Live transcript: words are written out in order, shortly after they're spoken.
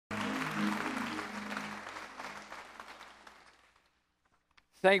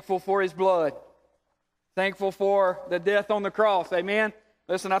Thankful for His blood. Thankful for the death on the cross. Amen?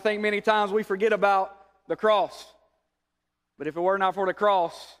 Listen, I think many times we forget about the cross. But if it were not for the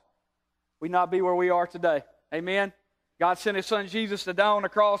cross, we'd not be where we are today. Amen? God sent His Son Jesus to die on the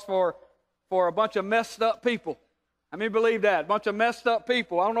cross for a bunch of messed up people. I mean, believe that. A bunch of messed up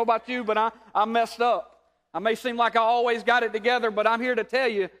people. I don't know about you, but I'm messed up. I may seem like I always got it together, but I'm here to tell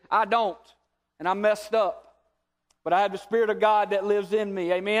you I don't. And I'm messed up. But I have the Spirit of God that lives in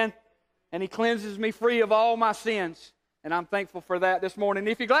me. Amen? And He cleanses me free of all my sins. And I'm thankful for that this morning.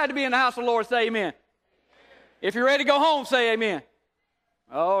 If you're glad to be in the house of the Lord, say amen. Amen. If you're ready to go home, say amen.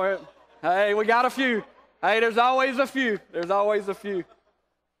 Oh, hey, we got a few. Hey, there's always a few. There's always a few.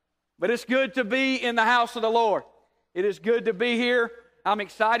 But it's good to be in the house of the Lord. It is good to be here. I'm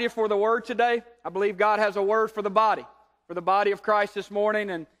excited for the word today. I believe God has a word for the body of Christ this morning,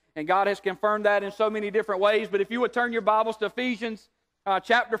 and God has confirmed that in so many different ways. But if you would turn your Bibles to Ephesians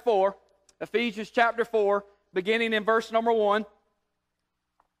chapter 4, Ephesians chapter 4, beginning in verse number 1.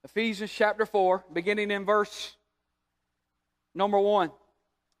 Ephesians chapter 4, beginning in verse number 1.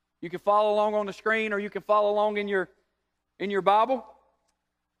 You can follow along on the screen, or you can follow along in your Bible.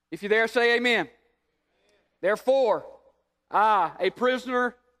 If you're there, say amen. Therefore, I, a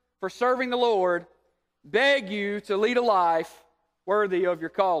prisoner for serving the Lord, beg you to lead a life worthy of your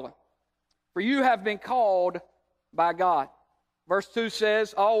calling. For you have been called by God. Verse 2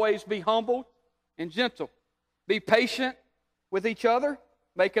 says, always be humble and gentle. Be patient with each other,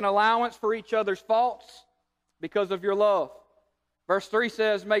 make an allowance for each other's faults because of your love. Verse 3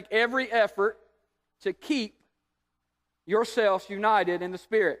 says, make every effort to keep yourselves united in the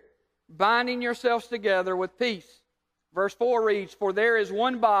Spirit, binding yourselves together with peace. Verse 4 reads, for there is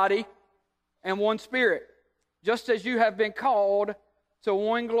one body and one Spirit, just as you have been called to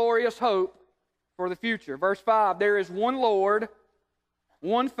one glorious hope for the future. Verse 5, there is one Lord,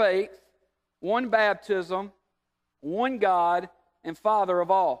 one faith, one baptism, one God and Father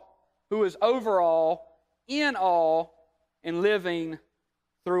of all, who is over all, in all, and living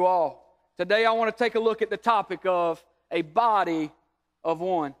through all. Today I want to take a look at the topic of a body of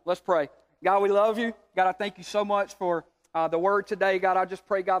one. Let's pray. God, we love you. God, I thank you so much for the word today. God, I just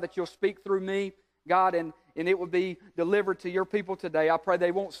pray, God, that you'll speak through me, God, and it will be delivered to your people today. I pray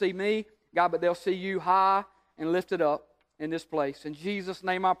they won't see me, God, but they'll see you high and lifted up in this place. In Jesus'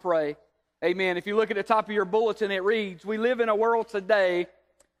 name I pray. Amen. If you look at the top of your bulletin, it reads, we live in a world today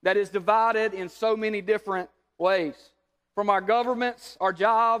that is divided in so many different ways. From our governments, our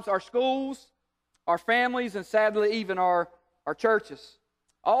jobs, our schools, our families, and sadly even our churches.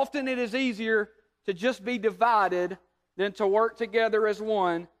 Often it is easier to just be divided than to work together as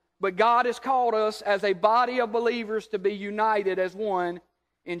one. But God has called us as a body of believers to be united as one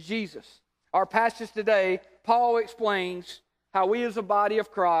in Jesus. Our passage today, Paul explains how we as a body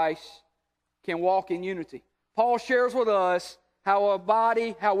of Christ can walk in unity. Paul shares with us how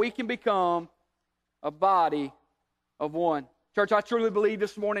we can become a body of one. Church, I truly believe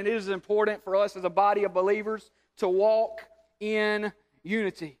this morning it is important for us as a body of believers to walk in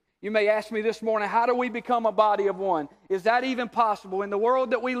unity. You may ask me this morning, how do we become a body of one? Is that even possible? In the world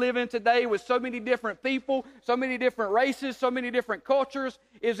that we live in today with so many different people, so many different races, so many different cultures,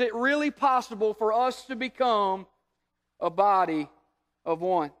 is it really possible for us to become a body of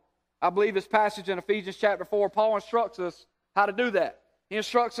one? I believe this passage in Ephesians chapter 4, Paul instructs us how to do that. He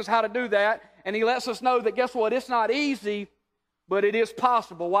instructs us how to do that, and he lets us know that, guess what, it's not easy, but it is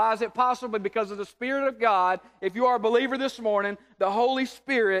possible. Why is it possible? Because of the Spirit of God. If you are a believer this morning, the Holy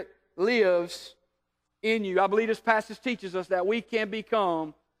Spirit lives in you. I believe this passage teaches us that we can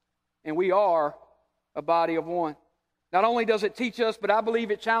become, and we are, a body of one. Not only does it teach us, but I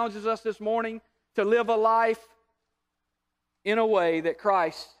believe it challenges us this morning to live a life in a way that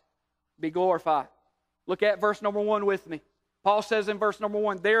Christ be glorified. Look at verse number 1 with me. Paul says in verse number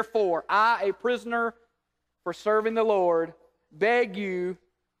 1, therefore, I, a prisoner for serving the Lord, beg you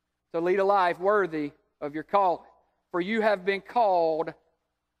to lead a life worthy of your calling. For you have been called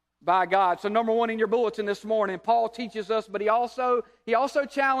by God. So number 1 in your bulletin this morning, Paul teaches us, but he also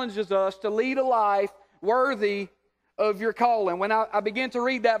challenges us to lead a life worthy of your calling. When I began to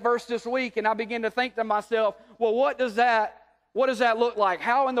read that verse this week, and I began to think to myself, well, what does that look like?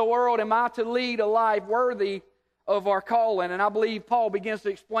 How in the world am I to lead a life worthy of our calling? And I believe Paul begins to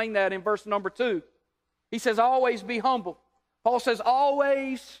explain that in verse number 2. He says, always be humble. Paul says,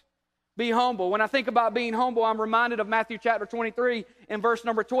 always be humble. When I think about being humble, I'm reminded of Matthew chapter 23 and verse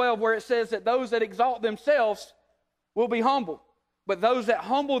number 12, where it says that those that exalt themselves will be humble, but those that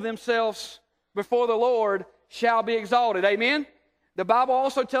humble themselves before the Lord shall be exalted. Amen? The Bible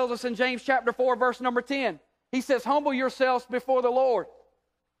also tells us in James chapter 4, verse number 10, he says, humble yourselves before the Lord,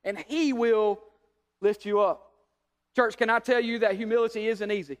 and He will lift you up. Church, can I tell you that humility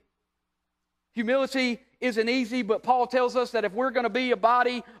isn't easy? Humility isn't easy, but Paul tells us that if we're going to be a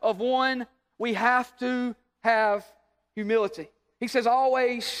body of one, we have to have humility. He says,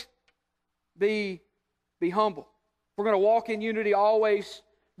 always be humble. If we're going to walk in unity, always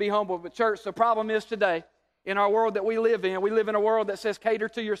be humble. But church, the problem is today, in our world that we live in a world that says cater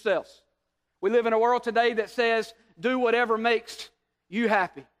to yourselves. We live in a world today that says do whatever makes you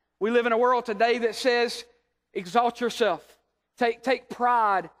happy. We live in a world today that says exalt yourself. Take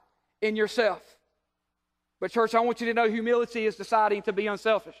pride in yourself. But church, I want you to know humility is deciding to be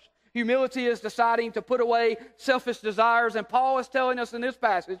unselfish. Humility is deciding to put away selfish desires. And Paul is telling us in this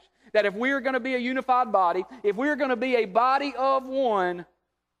passage that if we're going to be a unified body, if we're going to be a body of one,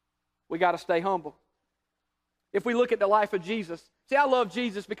 we got to stay humble. If we look at the life of Jesus, see, I love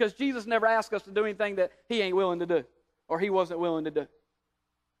Jesus because Jesus never asked us to do anything that He ain't willing to do or He wasn't willing to do.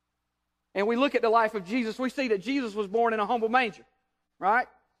 And we look at the life of Jesus, we see that Jesus was born in a humble manger, right?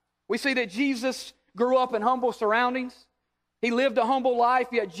 We see that Jesus grew up in humble surroundings. He lived a humble life,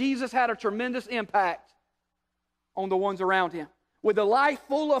 yet Jesus had a tremendous impact on the ones around Him. With a life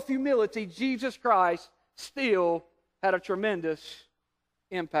full of humility, Jesus Christ still had a tremendous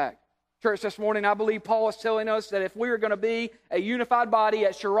impact. Church, this morning, I believe Paul is telling us that if we are going to be a unified body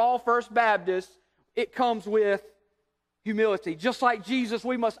at Sherall First Baptist, it comes with humility. Just like Jesus,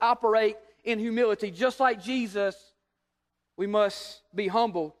 we must operate in humility. Just like Jesus, we must be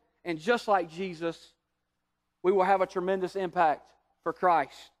humble. And just like Jesus, we will have a tremendous impact for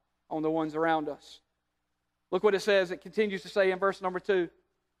Christ on the ones around us. Look what it says. It continues to say in verse number 2.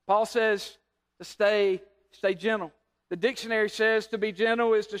 Paul says to stay gentle. The dictionary says to be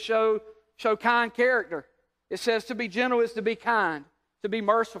gentle is to show kind character. It says to be gentle is to be kind, to be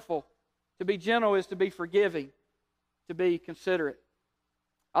merciful. To be gentle is to be forgiving, to be considerate.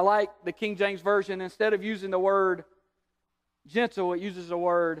 I like the King James Version. Instead of using the word gentle, it uses the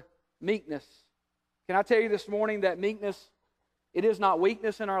word meekness. Can I tell you this morning that meekness, it is not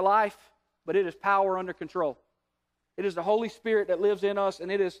weakness in our life, but it is power under control. It is the Holy Spirit that lives in us, and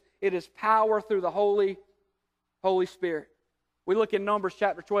it is power through the Holy Spirit. We look in Numbers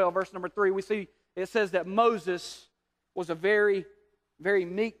chapter 12, verse number 3. We see it says that Moses was a very, very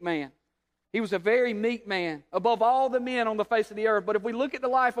meek man. He was a very meek man, above all the men on the face of the earth. But if we look at the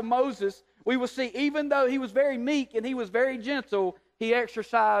life of Moses, we will see even though he was very meek and he was very gentle, he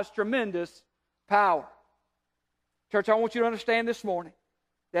exercised tremendous power. Church, I want you to understand this morning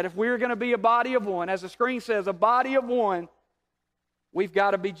that if we're going to be a body of one, as the screen says, a body of one, we've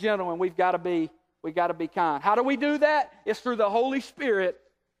got to be gentle and we've got to be kind. How do we do that? It's through the Holy Spirit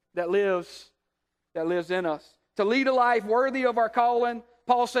that lives in us. To lead a life worthy of our calling,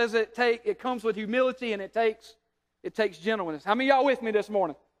 Paul says it comes with humility and it takes gentleness. How many of y'all with me this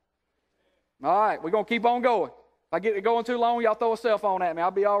morning? All right, we're going to keep on going. If I get it going too long, y'all throw a cell phone at me.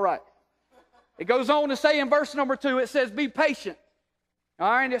 I'll be all right. It goes on to say in verse number 2, it says, be patient. All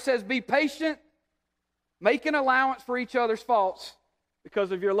right, and it says, be patient, make an allowance for each other's faults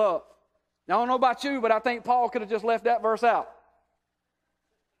because of your love. Now, I don't know about you, but I think Paul could have just left that verse out.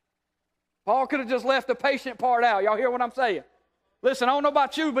 Paul could have just left the patient part out. Y'all hear what I'm saying? Listen, I don't know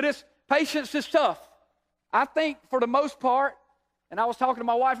about you, but patience is tough. I think for the most part, and I was talking to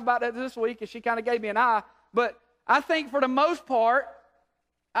my wife about that this week, and she kind of gave me an eye, but I think for the most part,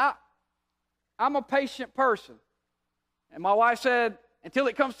 I'm a patient person. And my wife said, until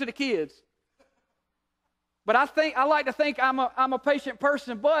it comes to the kids. But I like to think I'm a patient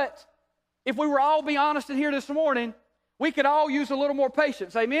person, but if we were all be honest in here this morning, we could all use a little more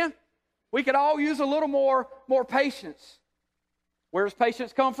patience. Amen? We could all use a little more patience. Where does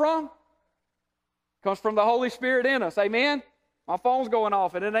patience come from? It comes from the Holy Spirit in us. Amen? My phone's going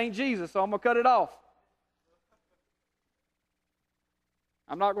off and it ain't Jesus, so I'm going to cut it off.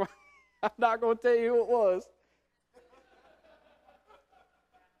 I'm not going to tell you who it was.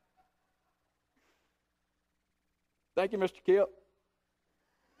 Thank you, Mr. Kip.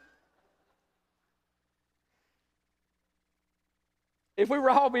 If we were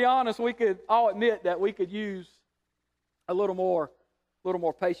all be honest, we could all admit that we could use a little more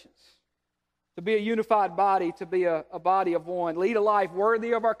patience. To be a unified body, to be a body of one, lead a life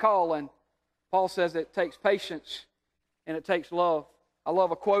worthy of our calling. Paul says it takes patience and it takes love. I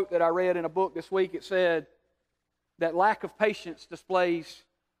love a quote that I read in a book this week. It said that lack of patience displays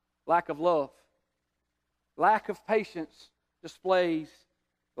lack of love. Lack of patience displays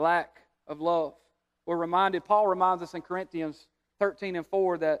lack of love. Paul reminds us in Corinthians 13 and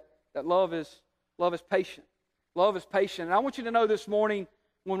 4 that love is patient. Love is patient. And I want you to know this morning,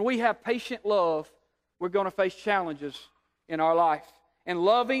 when we have patient love, we're going to face challenges in our life. and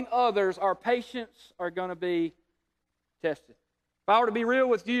loving others, our patience are going to be tested. If I were to be real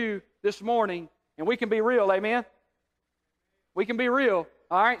with you this morning, and we can be real, amen? We can be real,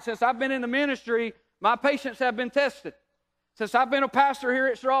 all right? Since I've been in the ministry, my patience have been tested. Since I've been a pastor here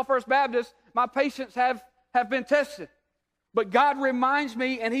at Straw First Baptist, my patience have been tested. But God reminds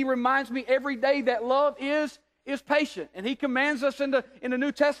me, and He reminds me every day that love is patient. And He commands us in the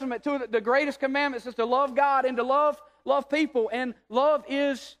New Testament, the greatest commandments is to love God and to love people. And love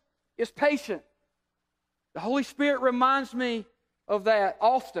is patient. The Holy Spirit reminds me of that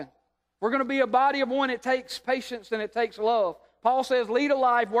often. We're going to be a body of one. It takes patience and it takes love. Paul says, lead a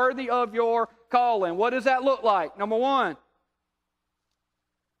life worthy of your calling. What does that look like? Number one,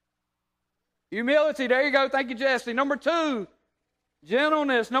 humility. There you go. Thank you, Jesse. Number two,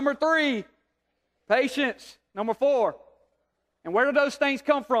 gentleness. Number three, patience. Number four, and where do those things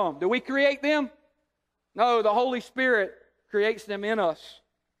come from? Do we create them? No, the Holy Spirit creates them in us.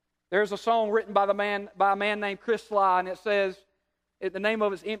 There's a song written by a man named Chris Sly, and it says, the name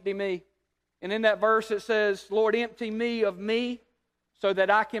of it's Empty Me. And in that verse it says, Lord, empty me of me so that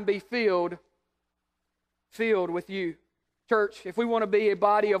I can be filled with you. Church, if we want to be a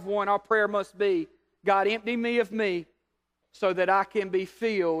body of one, our prayer must be, God, empty me of me so that I can be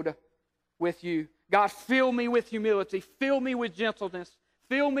filled with you. God, fill me with humility, fill me with gentleness,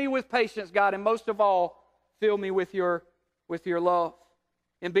 fill me with patience, God, and most of all, fill me with your love.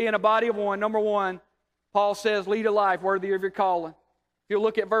 And being a body of one, number one, Paul says, lead a life worthy of your calling. If you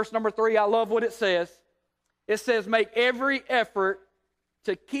look at verse number 3, I love what it says. It says, make every effort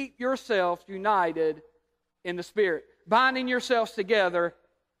to keep yourselves united in the Spirit, binding yourselves together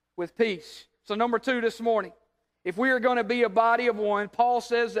with peace. So number 2 this morning, if we are going to be a body of one, Paul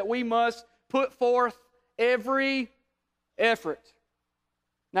says that we must put forth every effort.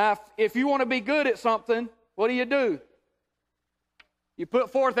 Now, if you want to be good at something, what do? You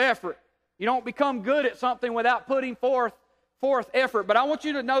put forth effort. You don't become good at something without putting forth effort. But I want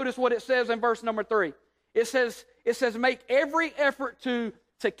you to notice what it says in verse number 3. It says make every effort to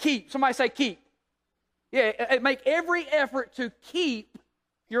keep. Somebody say keep. Yeah, make every effort to keep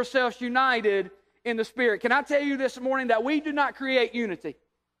yourselves united in the Spirit. Can I tell you this morning that we do not create unity?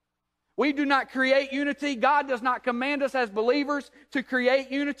 We do not create unity. God does not command us as believers to create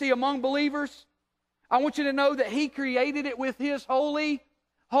unity among believers. I want you to know that He created it with His Holy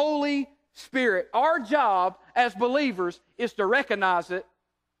Spirit. Our job as believers is to recognize it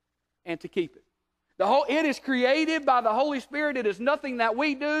and to keep it. It is created by the Holy Spirit. It is nothing that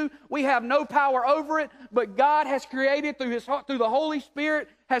we do. We have no power over it, but God has created through the Holy Spirit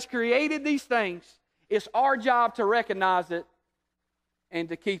has created these things. It's our job to recognize it and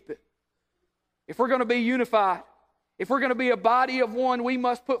to keep it. If we're going to be unified, if we're going to be a body of one, we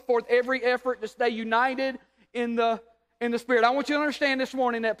must put forth every effort to stay united in the Spirit. I want you to understand this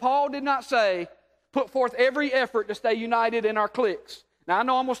morning that Paul did not say, put forth every effort to stay united in our cliques. Now, I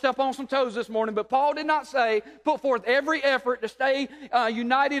know I'm going to step on some toes this morning, but Paul did not say, put forth every effort to stay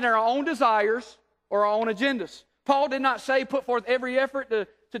united in our own desires or our own agendas. Paul did not say, put forth every effort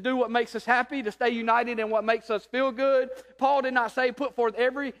to do what makes us happy, to stay united in what makes us feel good. Paul did not say, put forth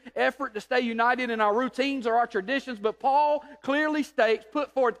every effort to stay united in our routines or our traditions, but Paul clearly states,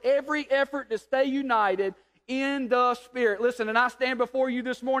 put forth every effort to stay united in the Spirit. Listen, and I stand before you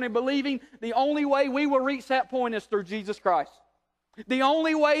this morning believing the only way we will reach that point is through Jesus Christ. The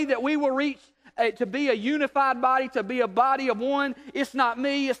only way that we will reach to be a unified body, to be a body of one, it's not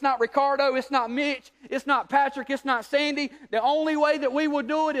me, it's not Ricardo, it's not Mitch, it's not Patrick, it's not Sandy. The only way that we will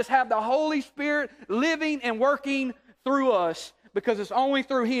do it is have the Holy Spirit living and working through us, because it's only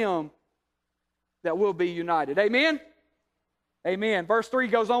through Him that we'll be united. Amen? Amen. Verse 3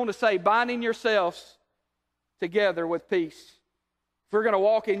 goes on to say, binding yourselves together with peace. If we're going to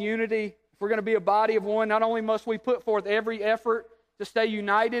walk in unity, if we're going to be a body of one, not only must we put forth every effort to stay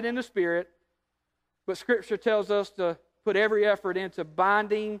united in the Spirit, but Scripture tells us to put every effort into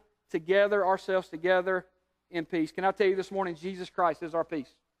binding together ourselves together in peace. Can I tell you this morning, Jesus Christ is our peace.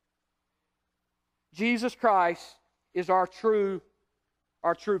 Jesus Christ is our true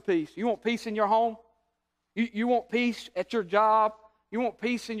peace. You want peace in your home? You want peace at your job? You want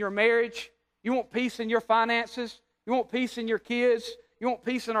peace in your marriage? You want peace in your finances? You want peace in your kids? You want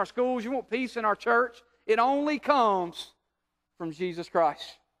peace in our schools? You want peace in our church? It only comes from Jesus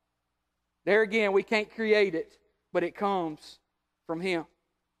Christ. There again, we can't create it, but it comes from Him.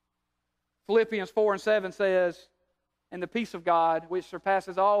 Philippians 4:7 says, and the peace of God, which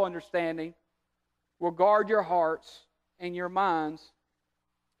surpasses all understanding, will guard your hearts and your minds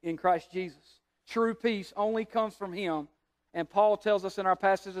in Christ Jesus. True peace only comes from Him. And Paul tells us in our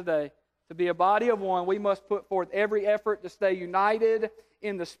passage today To be a body of one, we must put forth every effort to stay united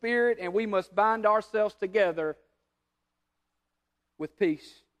in the Spirit, and we must bind ourselves together with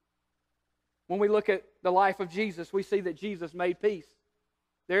peace. When we look at the life of Jesus, we see that Jesus made peace.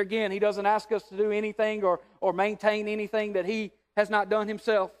 There again, He doesn't ask us to do anything or maintain anything that He has not done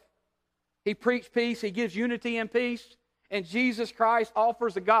Himself. He preached peace. He gives unity and peace. And Jesus Christ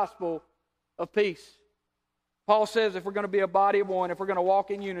offers the gospel of peace. Paul says if we're going to be a body of one, if we're going to walk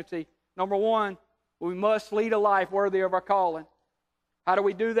in unity, number one, we must lead a life worthy of our calling. How do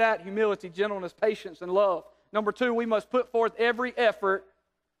we do that? Humility, gentleness, patience, and love. Number two, we must put forth every effort.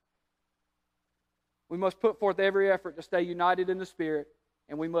 We must put forth every effort to stay united in the Spirit,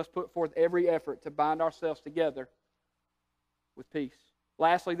 and we must put forth every effort to bind ourselves together with peace.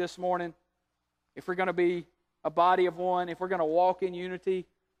 Lastly, this morning, if we're going to be a body of one, if we're going to walk in unity,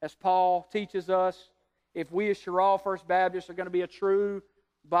 as Paul teaches us, if we as Sherall First Baptist are going to be a true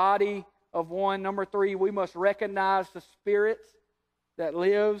body of one, number three, we must recognize the Spirit that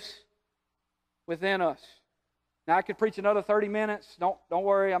lives within us. Now, I could preach another 30 minutes. Don't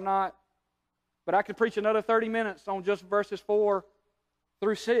worry, I'm not. But I could preach another 30 minutes on just verses 4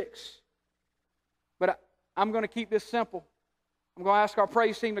 through 6. But I'm going to keep this simple. I'm going to ask our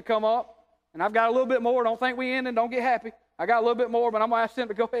praise team to come up. And I've got a little bit more. Don't think we ended. Don't get happy. I got a little bit more, but I'm going to ask them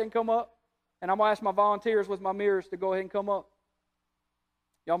to go ahead and come up. And I'm going to ask my volunteers with my mirrors to go ahead and come up.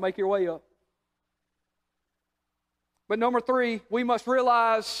 Y'all make your way up. But number three, we must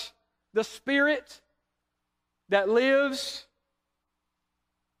realize the Spirit that lives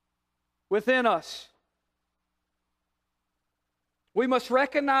within us. We must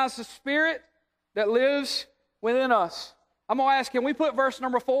recognize the Spirit that lives within us. I'm going to ask, can we put verse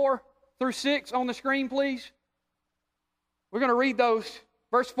number 4 through 6 on the screen, please? We're going to read those,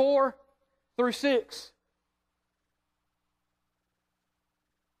 verse 4 through 6.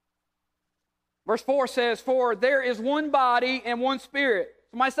 Verse 4 says, "For there is one body and one Spirit."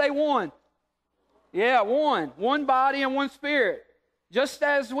 Somebody say one. Yeah, one. One body and one Spirit. Just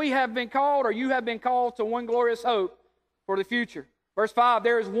as we have been called, or you have been called to one glorious hope for the future. Verse 5,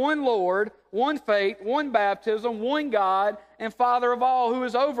 "There is one Lord, one faith, one baptism, one God, and Father of all, who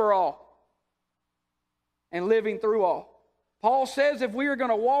is over all, and living through all." Paul says if we are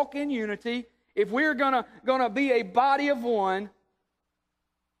going to walk in unity, if we're going to be a body of one,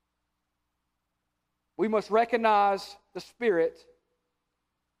 we must recognize the Spirit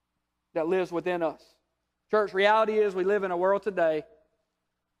that lives within us. Church, reality is we live in a world today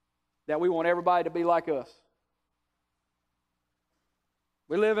that we want everybody to be like us.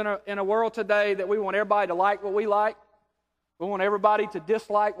 We live in a world today that we want everybody to like what we like. We want everybody to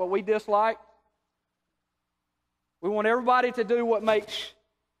dislike what we dislike. We want everybody to do what makes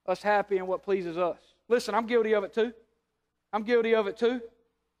us happy and what pleases us. Listen, I'm guilty of it too. I'm guilty of it too.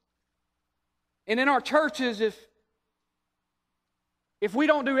 And in our churches, if we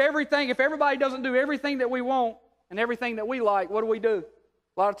don't do everything, if everybody doesn't do everything that we want and everything that we like, what do?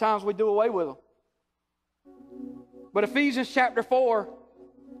 A lot of times we do away with them. But Ephesians chapter 4,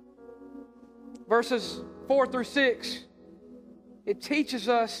 verses 4 through 6, it teaches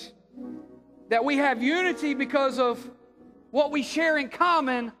us that we have unity because of what we share in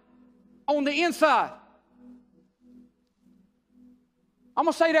common on the inside. I'm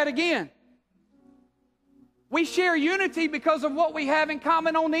going to say that again. We share unity because of what we have in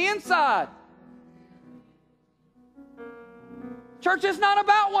common on the inside. Church, it's not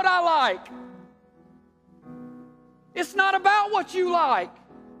about what I like. It's not about what you like.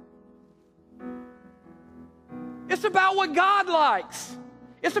 It's about what God likes.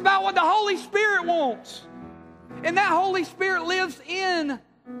 It's about what the Holy Spirit wants. And that Holy Spirit lives in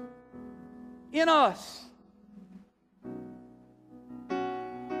us.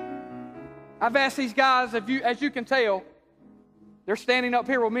 I've asked these guys, as you can tell, they're standing up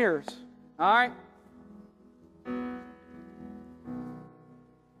here with mirrors. All right?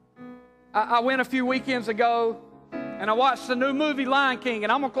 I went a few weekends ago, and I watched the new movie Lion King,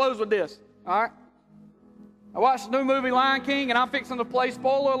 and I'm going to close with this. All right? I watched the new movie Lion King, and I'm fixing to play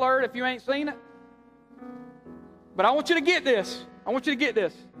spoiler alert if you ain't seen it. But I want you to get this. I want you to get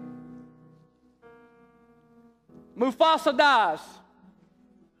this. Mufasa dies.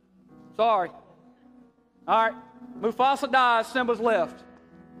 Sorry. All right. Mufasa dies, Simba's left.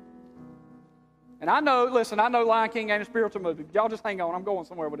 And I know Lion King ain't a spiritual movie. Y'all just hang on. I'm going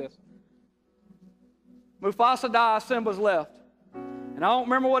somewhere with this. Mufasa dies, Simba's left. And I don't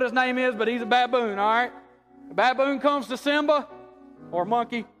remember what his name is, but he's a baboon, all right? The baboon comes to Simba, or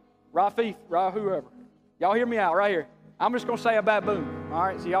monkey, Rafif, whoever. Y'all hear me out right here. I'm just going to say a baboon, all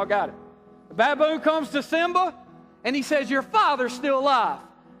right? So y'all got it. The baboon comes to Simba, and he says, "Your father's still alive."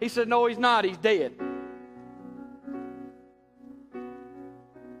 He said, no, he's not. He's dead.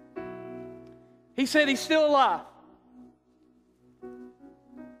 He said, he's still alive.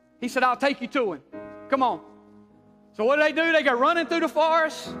 He said, I'll take you to him. Come on. So what do? They go running through the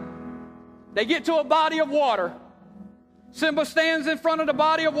forest. They get to a body of water. Simba stands in front of the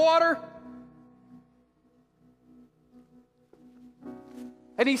body of water.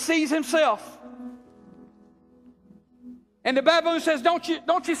 And he sees himself. And the baboon says, don't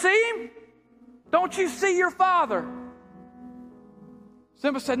you see him? Don't you see your father?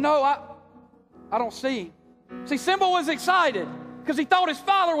 Simba said, no, I don't see him. See, Simba was excited because he thought his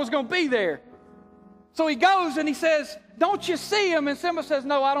father was going to be there. So he goes and he says, don't you see him? And Simba says,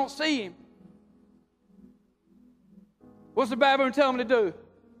 no, I don't see him. What's the baboon tell him to do?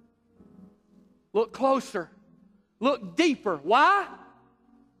 Look closer. Look deeper. Why?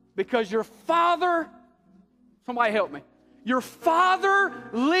 Because your father, somebody help me. Your father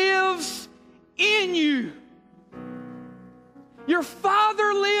lives in you. Your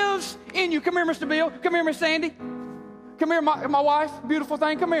father lives in you. Come here, Mr. Bill. Come here, Miss Sandy. Come here, my wife. Beautiful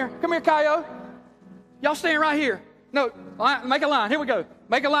thing. Come here. Come here, Kaio. Y'all stand right here. No, make a line. Here we go.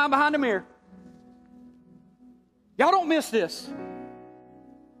 Make a line behind the mirror. Y'all don't miss this.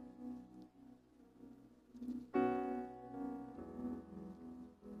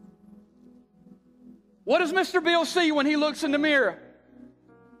 What does Mr. Bill see when he looks in the mirror?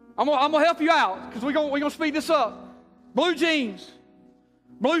 I'm gonna help you out because we're gonna speed this up. Blue jeans,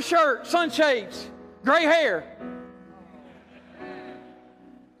 blue shirt, sunshades, gray hair.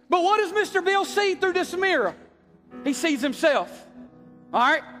 But what does Mr. Bill see through this mirror? He sees himself. All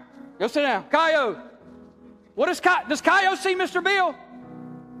right, go sit down. Kaio, does Kaio see Mr. Bill?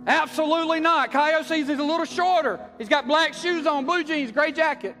 Absolutely not. Kaio sees he's a little shorter. He's got black shoes on, blue jeans, gray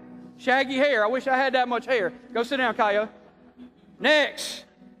jacket. Shaggy hair. I wish I had that much hair. Go sit down, Kaio. Next.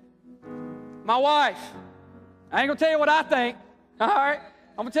 My wife. I ain't going to tell you what I think. All right?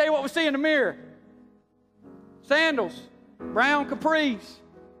 I'm going to tell you what we see in the mirror. Sandals. Brown capris.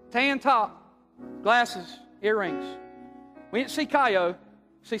 Tan top. Glasses. Earrings. We didn't see Kaio.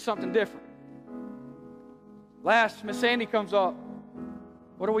 We see something different. Last, Miss Sandy comes up.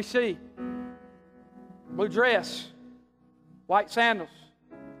 What do we see? Blue dress. White sandals.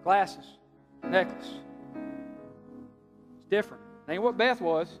 Glasses, necklace. It's different. It ain't what Beth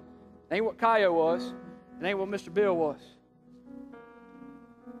was. It ain't what Kaio was. It ain't what Mr. Bill was.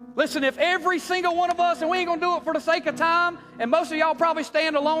 Listen, if every single one of us, and we ain't going to do it for the sake of time, and most of y'all probably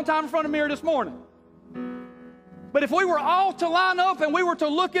stand a long time in front of the mirror this morning. But if we were all to line up and we were to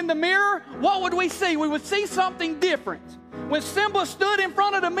look in the mirror, what would we see? We would see something different. When Simba stood in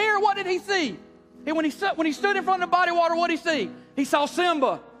front of the mirror, what did he see? And when he stood in front of the body of water, what did he see? He saw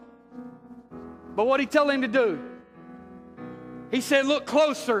Simba. But what did he tell him to do? He said, look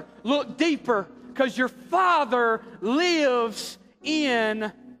closer, look deeper, because your father lives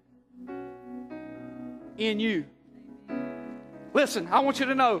in you. Listen, I want you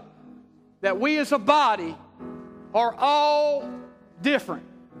to know that we as a body are all different.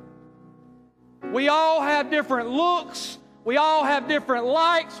 We all have different looks. We all have different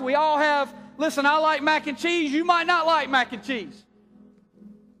likes. We all have, listen, I like mac and cheese. You might not like mac and cheese.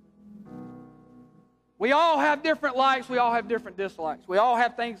 We all have different likes. We all have different dislikes. We all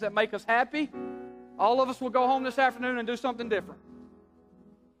have things that make us happy. All of us will go home this afternoon and do something different.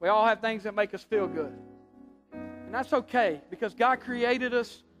 We all have things that make us feel good. And that's okay because God created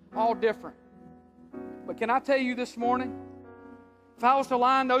us all different. But can I tell you this morning, if I was to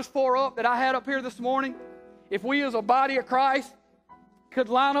line those four up that I had up here this morning, if we as a body of Christ could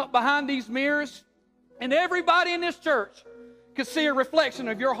line up behind these mirrors and everybody in this church could see a reflection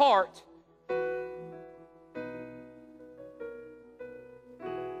of your heart,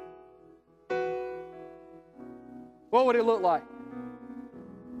 what would it look like?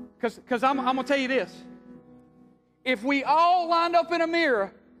 Because I'm going to tell you this. If we all lined up in a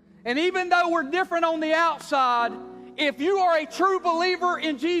mirror, and even though we're different on the outside, if you are a true believer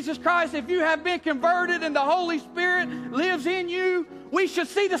in Jesus Christ, if you have been converted and the Holy Spirit lives in you, we should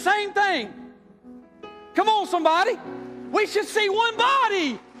see the same thing. Come on, somebody. We should see one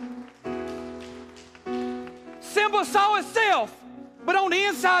body. Simba saw himself, but on the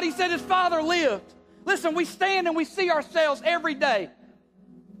inside he said his father lived. Listen, we stand and we see ourselves every day.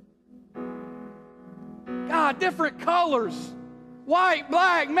 God, different colors. White,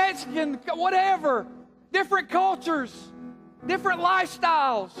 black, Mexican, whatever. Different cultures. Different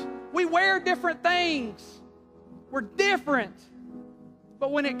lifestyles. We wear different things. We're different.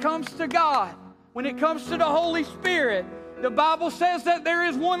 But when it comes to God, when it comes to the Holy Spirit, the Bible says that there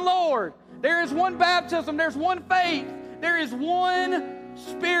is one Lord. There is one baptism. There's one faith. There is one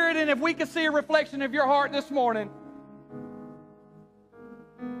Spirit, and if we could see a reflection of your heart this morning,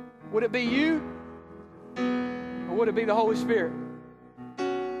 would it be you or would it be the Holy Spirit?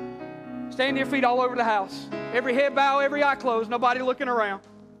 Stand to your feet all over the house. Every head bow, every eye closed, nobody looking around.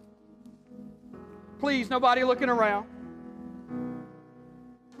 Please, nobody looking around.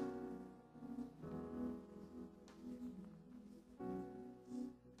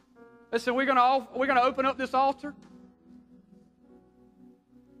 Listen, we're gonna open up this altar.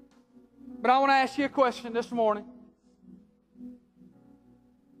 But I want to ask you a question this morning.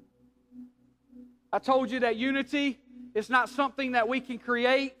 I told you that unity is not something that we can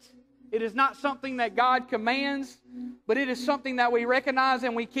create. It is not something that God commands, but it is something that we recognize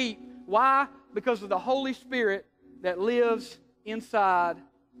and we keep. Why? Because of the Holy Spirit that lives inside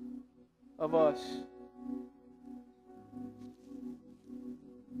of us.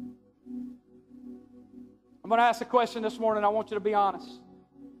 I'm going to ask a question this morning. I want you to be honest.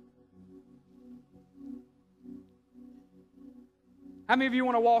 How many of you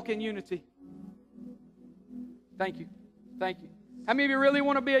want to walk in unity? Thank you. Thank you. How many of you really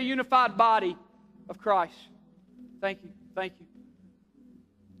want to be a unified body of Christ? Thank you. Thank you.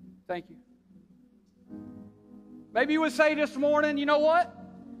 Thank you. Maybe you would say this morning, you know what?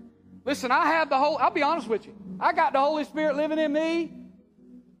 Listen, I'll be honest with you. I got the Holy Spirit living in me,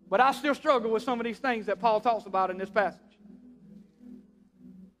 but I still struggle with some of these things that Paul talks about in this passage.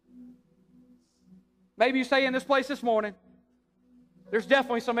 Maybe you say in this place this morning, there's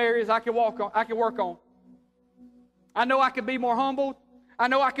definitely some areas I can work on. I know I could be more humble. I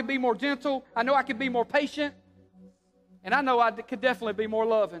know I could be more gentle. I know I could be more patient. And I know I could definitely be more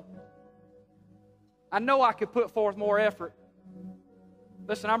loving. I know I could put forth more effort.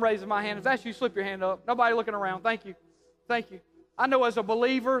 Listen, I'm raising my hand. If that's you, slip your hand up. Nobody looking around. Thank you. Thank you. I know as a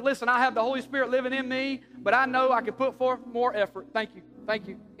believer, listen, I have the Holy Spirit living in me, but I know I could put forth more effort. Thank you. Thank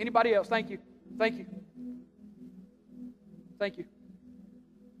you. Anybody else? Thank you. Thank you. Thank you.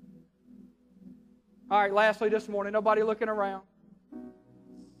 All right, lastly this morning, nobody looking around.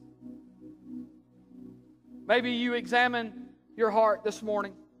 Maybe you examine your heart this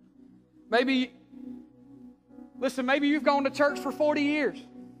morning. Maybe you've gone to church for 40 years.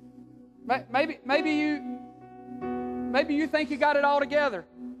 Maybe you think you got it all together.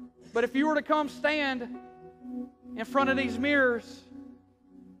 But if you were to come stand in front of these mirrors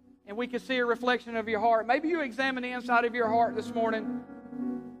and we could see a reflection of your heart, maybe you examine the inside of your heart this morning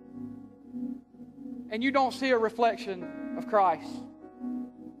and you don't see a reflection of Christ.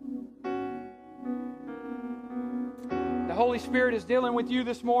 The Holy Spirit is dealing with you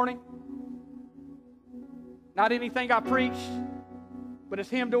this morning. Not anything I preached, but it's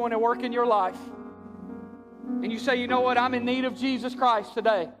Him doing a work in your life. And you say, you know what, I'm in need of Jesus Christ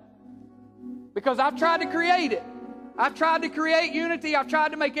today. Because I've tried to create it. I've tried to create unity. I've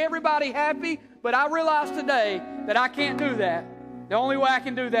tried to make everybody happy. But I realize today that I can't do that. The only way I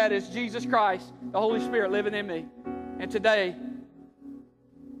can do that is Jesus Christ, the Holy Spirit living in me. And today,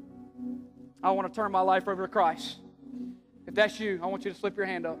 I want to turn my life over to Christ. If that's you, I want you to slip your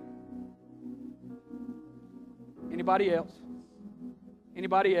hand up. Anybody else?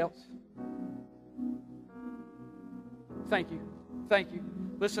 Anybody else? Thank you. Thank you.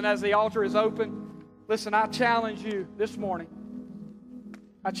 Listen, as the altar is open, listen, I challenge you this morning.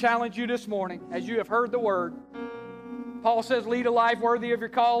 I challenge you this morning, as you have heard the word. Paul says, lead a life worthy of your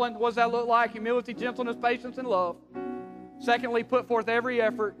calling. What does that look like? Humility, gentleness, patience, and love. Secondly, put forth every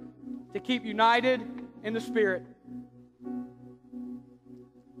effort to keep united in the Spirit.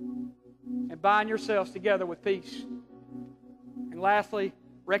 And bind yourselves together with peace. And lastly,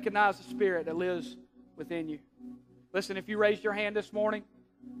 recognize the Spirit that lives within you. Listen, if you raised your hand this morning,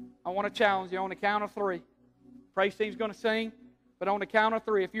 I want to challenge you on the count of 3. Praise team's going to sing, but on the count of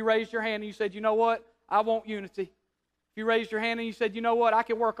 3, if you raised your hand and you said, you know what, I want unity. If you raised your hand and you said, you know what, I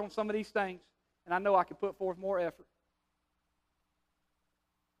can work on some of these things, and I know I can put forth more effort.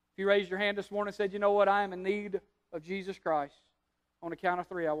 If you raised your hand this morning and said, you know what, I am in need of Jesus Christ, on the count of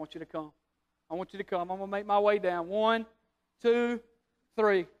 3, I want you to come. I want you to come. I'm going to make my way down. 1, 2,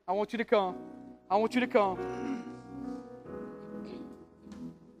 3. I want you to come. I want you to come.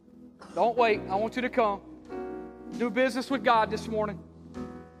 Don't wait. I want you to come. Do business with God this morning.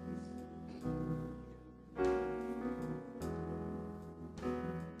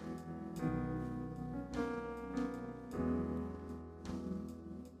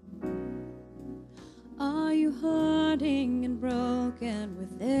 Are you hurting and broken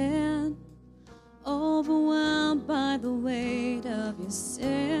within? Overwhelmed by the weight of your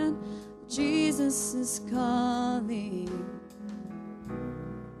sin? Jesus is calling.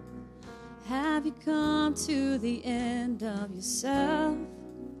 Have you come to the end of yourself?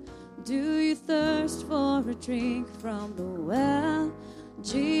 you thirst for a drink from the well,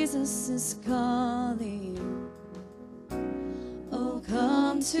 Jesus is calling. Oh,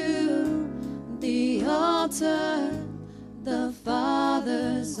 come to the altar. The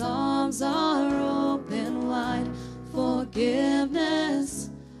Father's arms are open wide. Forgiveness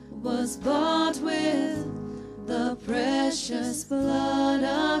was bought with the precious blood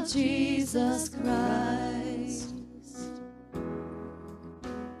of Jesus Christ.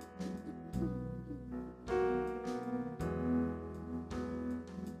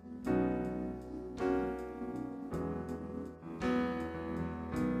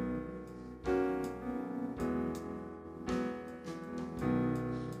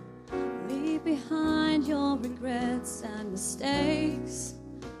 Leave behind your regrets and mistakes.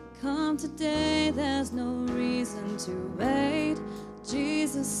 Come today, there's no reason to wait.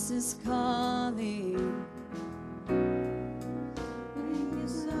 Jesus is calling. Bring your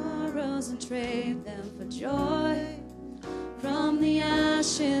sorrows and trade them for joy. From the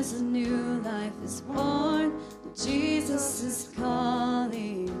ashes a new life is born. Jesus is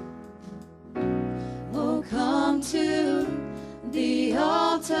calling. Oh, come to the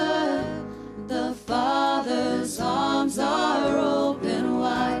altar. The Father's arms are open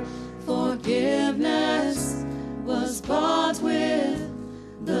wide. Forgiveness was bought with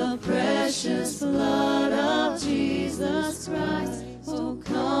the precious blood of Jesus Christ. Oh,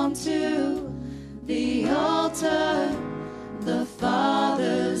 come to the altar. The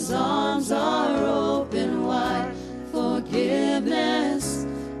Father's arms are open wide. Forgiveness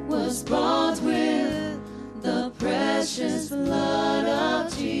was bought with the precious blood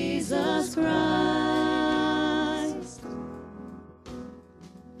of Jesus Christ.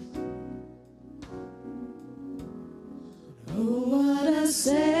 Oh, what a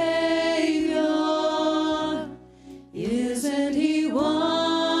Savior! Isn't He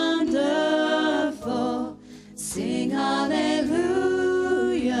wonderful? Sing hallelujah!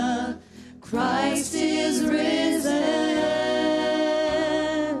 Christ is risen.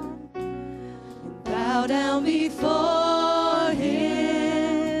 Bow down before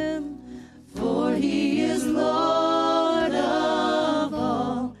Him, for He is Lord of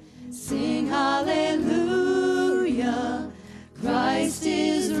all. Sing hallelujah! Christ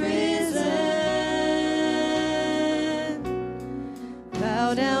is risen.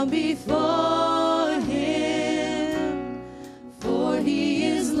 Bow down before Him, for He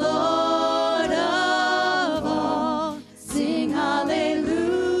is Lord of all. Sing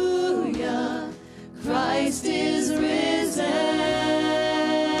hallelujah! Christ is risen.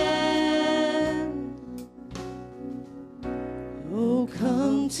 Oh,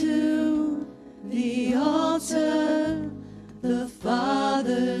 come to the altar. The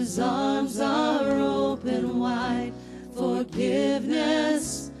Father's arms are open wide.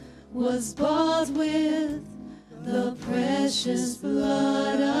 Forgiveness was bought with the precious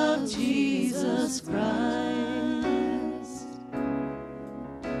blood of Jesus Christ.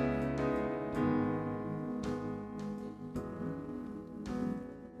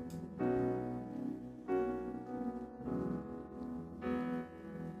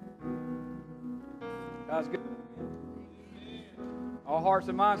 God's good. All hearts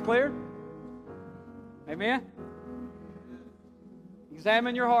and minds cleared? Amen?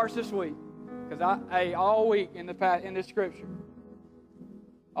 Examine your hearts this week. Because all week in this scripture,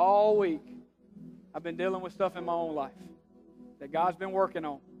 all week, I've been dealing with stuff in my own life that God's been working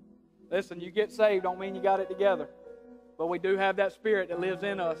on. Listen, you get saved don't mean you got it together. But we do have that Spirit that lives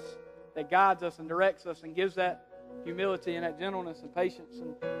in us, that guides us and directs us and gives that humility and that gentleness and patience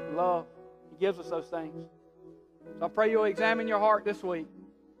and love. He gives us those things. So I pray you'll examine your heart this week.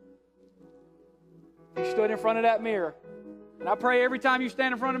 If you stood in front of that mirror, and I pray every time you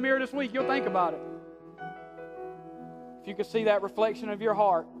stand in front of the mirror this week, you'll think about it. If you could see that reflection of your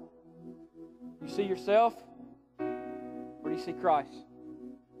heart, you see yourself, or do you see Christ?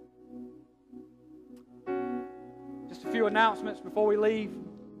 Just a few announcements before we leave.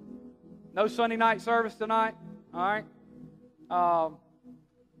 No Sunday night service tonight, all right?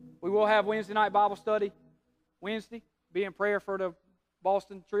 We will have Wednesday night Bible study Wednesday. Be in prayer for the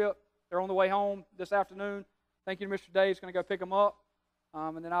Boston trip. They're on the way home this afternoon. Thank you to Mr. Dave's going to go pick them up.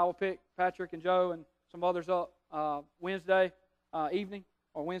 And then I will pick Patrick and Joe and some others up Wednesday evening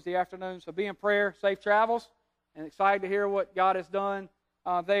or Wednesday afternoon. So be in prayer, safe travels, and excited to hear what God has done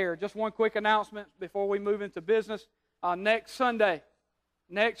there. Just one quick announcement before we move into business. Next Sunday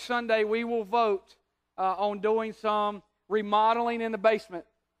we will vote on doing some remodeling in the basement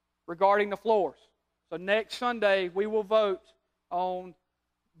regarding the floors. So next Sunday we will vote on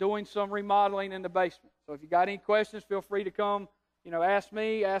doing some remodeling in the basement. So if you got any questions, feel free to come ask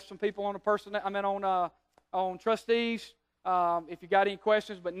me, ask some people on on trustees if you got any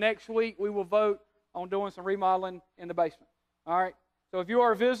questions. But next week we will vote on doing some remodeling in the basement. All right. So if you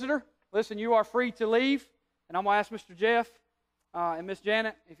are a visitor, listen, you are free to leave, and I'm going to ask Mr. Jeff and Miss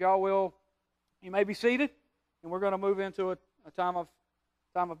Janet if y'all will. You may be seated, and we're going to move into a time of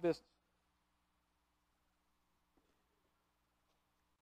business.